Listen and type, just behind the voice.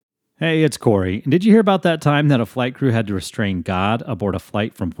Hey, it's Corey. Did you hear about that time that a flight crew had to restrain God aboard a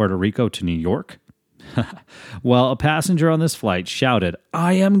flight from Puerto Rico to New York? Well, a passenger on this flight shouted,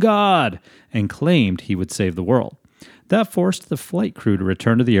 "I am God," and claimed he would save the world. That forced the flight crew to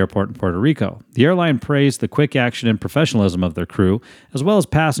return to the airport in Puerto Rico. The airline praised the quick action and professionalism of their crew, as well as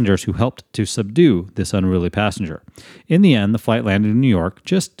passengers who helped to subdue this unruly passenger. In the end, the flight landed in New York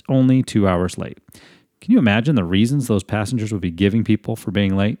just only 2 hours late. Can you imagine the reasons those passengers would be giving people for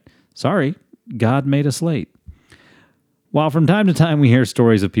being late? Sorry, God made us late. While from time to time we hear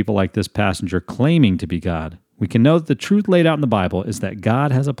stories of people like this passenger claiming to be God, we can know that the truth laid out in the Bible is that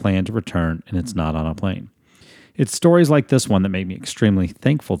God has a plan to return, and it's not on a plane. It's stories like this one that make me extremely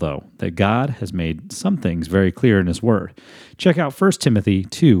thankful, though, that God has made some things very clear in His Word. Check out 1 Timothy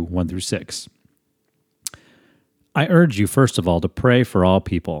 2, 1-6. I urge you, first of all, to pray for all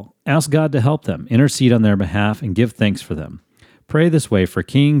people. Ask God to help them, intercede on their behalf, and give thanks for them. Pray this way for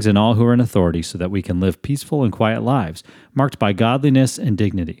kings and all who are in authority so that we can live peaceful and quiet lives, marked by godliness and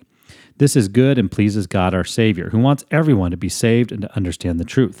dignity. This is good and pleases God our Savior, who wants everyone to be saved and to understand the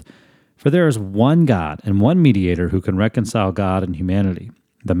truth. For there is one God and one mediator who can reconcile God and humanity,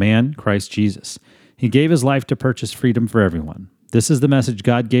 the man, Christ Jesus. He gave His life to purchase freedom for everyone. This is the message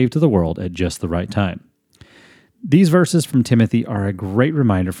God gave to the world at just the right time. These verses from Timothy are a great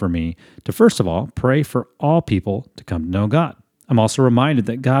reminder for me to, first of all, pray for all people to come to know God. I'm also reminded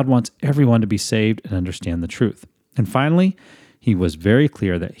that God wants everyone to be saved and understand the truth. And finally, He was very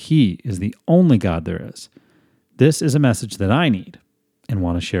clear that He is the only God there is. This is a message that I need and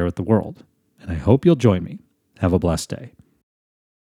want to share with the world. And I hope you'll join me. Have a blessed day.